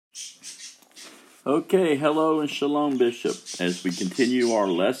Okay, hello and shalom, Bishop, as we continue our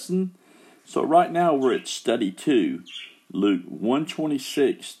lesson. So right now we're at study 2, Luke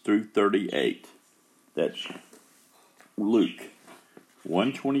 1:26 through 38. That's Luke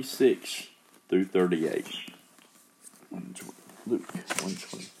 1:26 through 38. Luke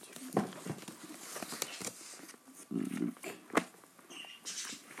 1:22. Luke.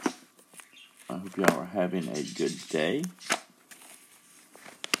 I hope y'all are having a good day.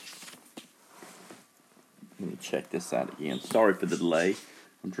 Let me check this out again. Sorry for the delay.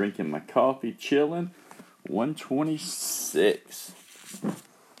 I'm drinking my coffee, chilling. 126.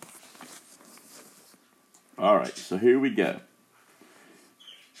 All right, so here we go.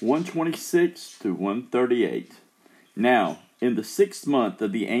 126 to 138. Now, in the 6th month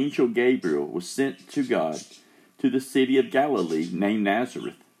of the angel Gabriel was sent to God to the city of Galilee named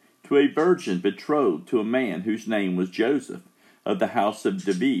Nazareth, to a virgin betrothed to a man whose name was Joseph, of the house of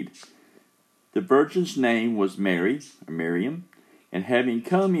David. The virgin's name was Mary, or Miriam, and having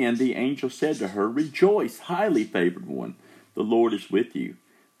come in, the angel said to her, "Rejoice, highly favored one, the Lord is with you.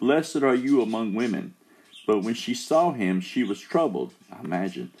 Blessed are you among women." But when she saw him, she was troubled, I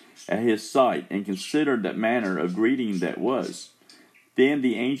imagine, at his sight, and considered that manner of greeting that was. Then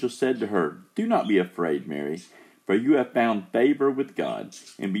the angel said to her, "Do not be afraid, Mary, for you have found favor with God.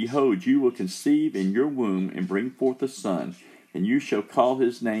 And behold, you will conceive in your womb and bring forth a son, and you shall call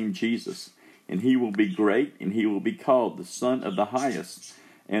his name Jesus. And he will be great, and he will be called the Son of the Highest.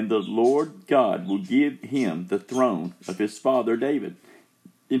 And the Lord God will give him the throne of his father David.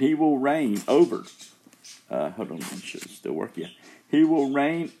 And he will reign over..." Hold on, it should still work. Yeah. "He will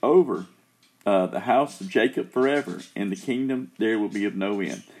reign over the house of Jacob forever, and the kingdom there will be of no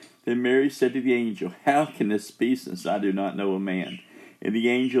end." Then Mary said to the angel, "How can this be, since I do not know a man?" And the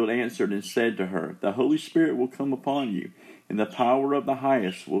angel answered and said to her, "The Holy Spirit will come upon you, and the power of the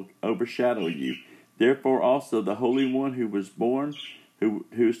highest will overshadow you. Therefore also the Holy One who is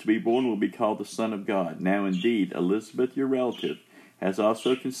to be born will be called the Son of God. Now indeed Elizabeth, your relative, has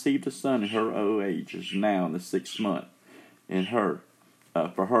also conceived a son in her old age, is now in the 6th month, and for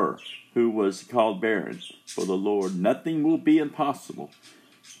her who was called barren. For the Lord nothing will be impossible."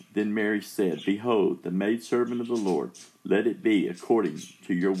 Then Mary said, "Behold, the maidservant of the Lord, let it be according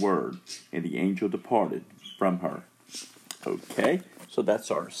to your word." And the angel departed from her. Okay, so that's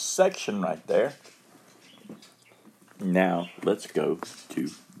our section right there. Now, let's go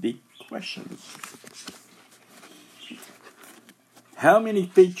to the questions. How many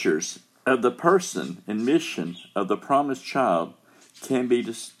features of the person and mission of the promised child can be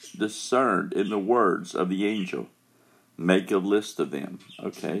discerned in the words of the angel? Make a list of them.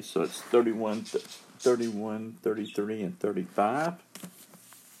 Okay, so it's 31, 33, and 35.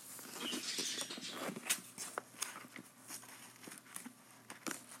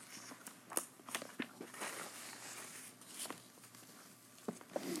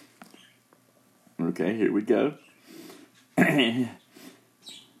 Okay, here we go.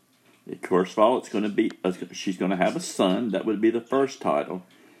 First of all, it's going to be she's going to have a son. That would be the first title,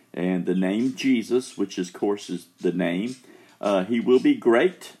 and the name Jesus, which of course is the name. He will be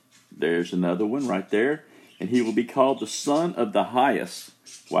great. There's another one right there, and he will be called the Son of the Highest.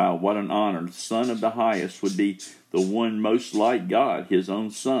 Wow, what an honor! The Son of the Highest would be the one most like God, his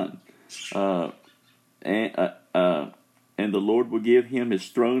own Son, and the Lord will give him his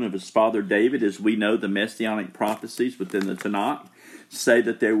throne of his father David. As we know, the messianic prophecies within the Tanakh say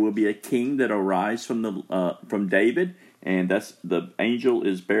that there will be a king that arise from David, and that's the angel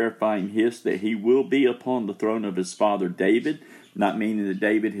is verifying that he will be upon the throne of his father David. Not meaning that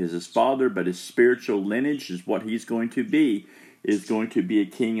David is his father, but his spiritual lineage is what he's going to be. Is going to be a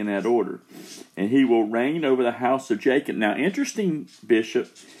king in that order, and he will reign over the house of Jacob. Now, interesting,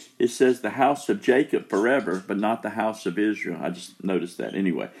 Bishop. It says the house of Jacob forever, but not the house of Israel. I just noticed that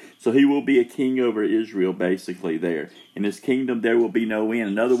anyway. So he will be a king over Israel, basically there. In his kingdom, there will be no end.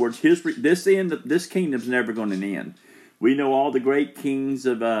 In other words, this kingdom's never going to end. We know all the great kings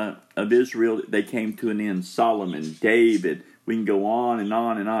of Israel, they came to an end. Solomon, David, we can go on and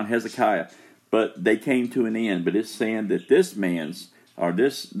on and on. Hezekiah, but they came to an end. But it's saying that this man's, or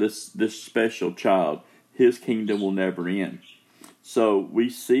this special child, his kingdom will never end. So we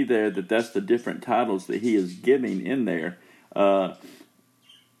see there that that's the different titles that he is giving in there. Talk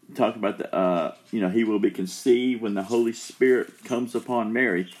about he will be conceived when the Holy Spirit comes upon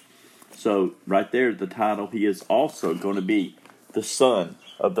Mary. So right there, the title, he is also going to be the Son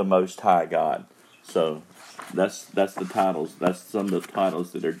of the Most High God. So that's the titles. That's some of the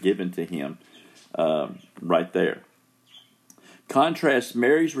titles that are given to him right there. Contrast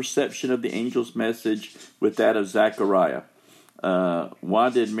Mary's reception of the angel's message with that of Zechariah.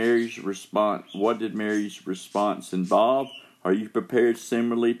 What did Mary's response involve? Are you prepared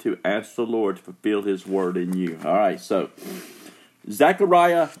similarly to ask the Lord to fulfill His word in you? All right, so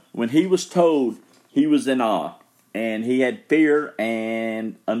Zechariah, when he was told, he was in awe, and he had fear,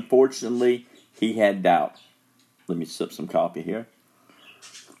 and unfortunately, he had doubt. Let me sip some coffee here.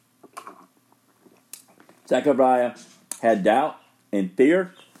 Zechariah had doubt and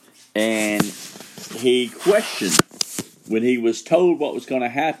fear, and he questioned. When he was told what was going to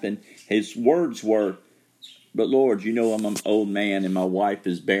happen, his words were, "But Lord, you know I'm an old man and my wife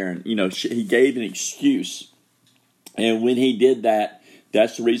is barren." He gave an excuse. And when he did that,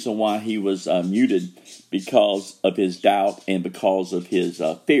 that's the reason why he was muted, because of his doubt and because of his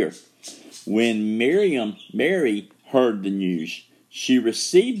fear. When Mary heard the news, she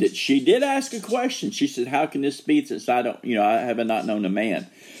received it. She did ask a question. She said, "How can this be since I have not known a man?"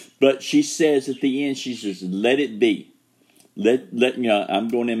 But she says at the end, she says, "Let it be. I'm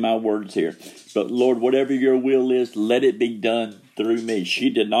going in my words here. But Lord, whatever your will is, let it be done through me." She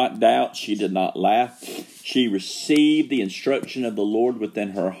did not doubt. She did not laugh. She received the instruction of the Lord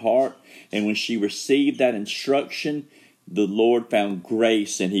within her heart. And when she received that instruction, the Lord found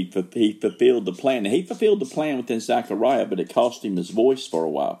grace, and he fulfilled the plan. And he fulfilled the plan within Zechariah, but it cost him his voice for a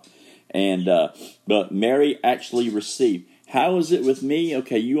while. But Mary actually received. How is it with me?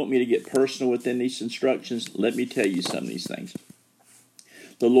 Okay, you want me to get personal within these instructions? Let me tell you some of these things.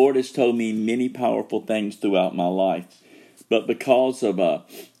 The Lord has told me many powerful things throughout my life. But because of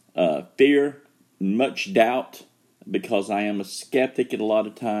fear, much doubt, because I am a skeptic at a lot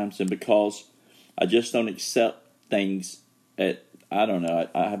of times, and because I just don't accept things I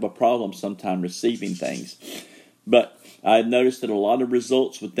have a problem sometimes receiving things. But I've noticed that a lot of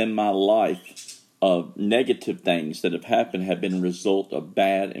results within my life of negative things that have happened have been a result of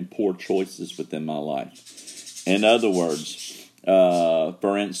bad and poor choices within my life. In other words,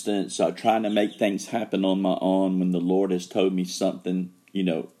 for instance, trying to make things happen on my own when the Lord has told me something,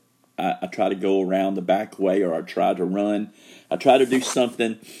 I try to go around the back way, or I try to run. I try to do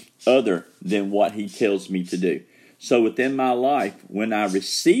something other than what He tells me to do. So within my life, when I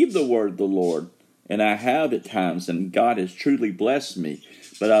receive the word of the Lord, and I have at times, and God has truly blessed me,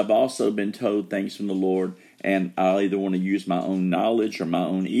 but I've also been told things from the Lord, and I either want to use my own knowledge or my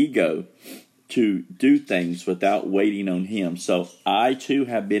own ego to do things without waiting on Him. So I too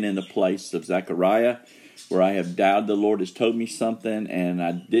have been in the place of Zechariah, where I have doubted the Lord has told me something, and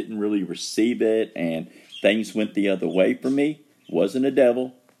I didn't really receive it, and things went the other way for me. It wasn't a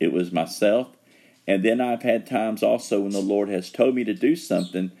devil, it was myself. And then I've had times also when the Lord has told me to do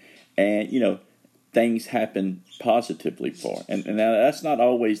something, and things happen positively for. And now that's not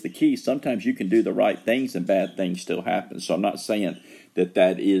always the key. Sometimes you can do the right things and bad things still happen. So I'm not saying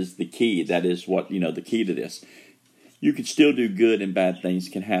that is the key. That is what, the key to this. You can still do good and bad things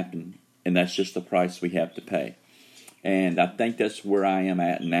can happen. And that's just the price we have to pay. And I think that's where I am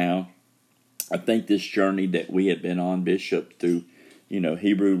at now. I think this journey that we have been on, Bishop, through,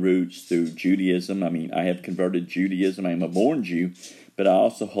 Hebrew roots, through Judaism. I mean, I have converted Judaism. I am a born Jew. But I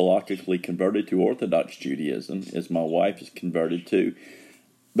also halakhically converted to Orthodox Judaism, as my wife is converted too.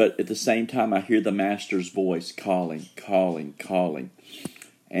 But at the same time, I hear the Master's voice calling.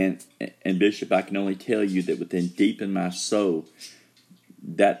 And Bishop, I can only tell you that within deep in my soul,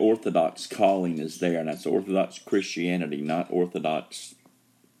 that Orthodox calling is there. And that's Orthodox Christianity, not Orthodox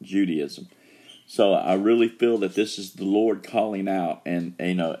Judaism. So I really feel that this is the Lord calling out, and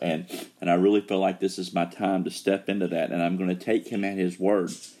I really feel like this is my time to step into that, and I'm going to take Him at His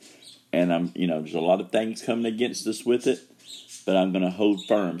word. And there's a lot of things coming against us with it, but I'm going to hold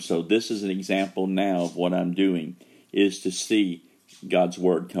firm. So this is an example now of what I'm doing, is to see God's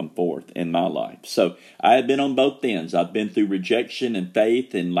word come forth in my life. So I have been on both ends. I've been through rejection and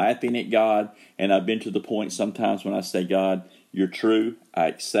faith and laughing at God, and I've been to the point sometimes when I say, "God, you're true. I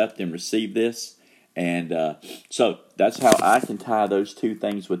accept and receive this." And so that's how I can tie those two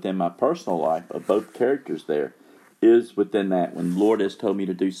things within my personal life of both characters there, is within that. When the Lord has told me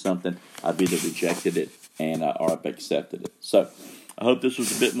to do something, I've either rejected it or I've accepted it. So I hope this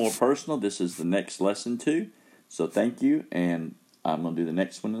was a bit more personal. This is the next lesson too. So thank you, and I'm going to do the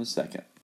next one in a second.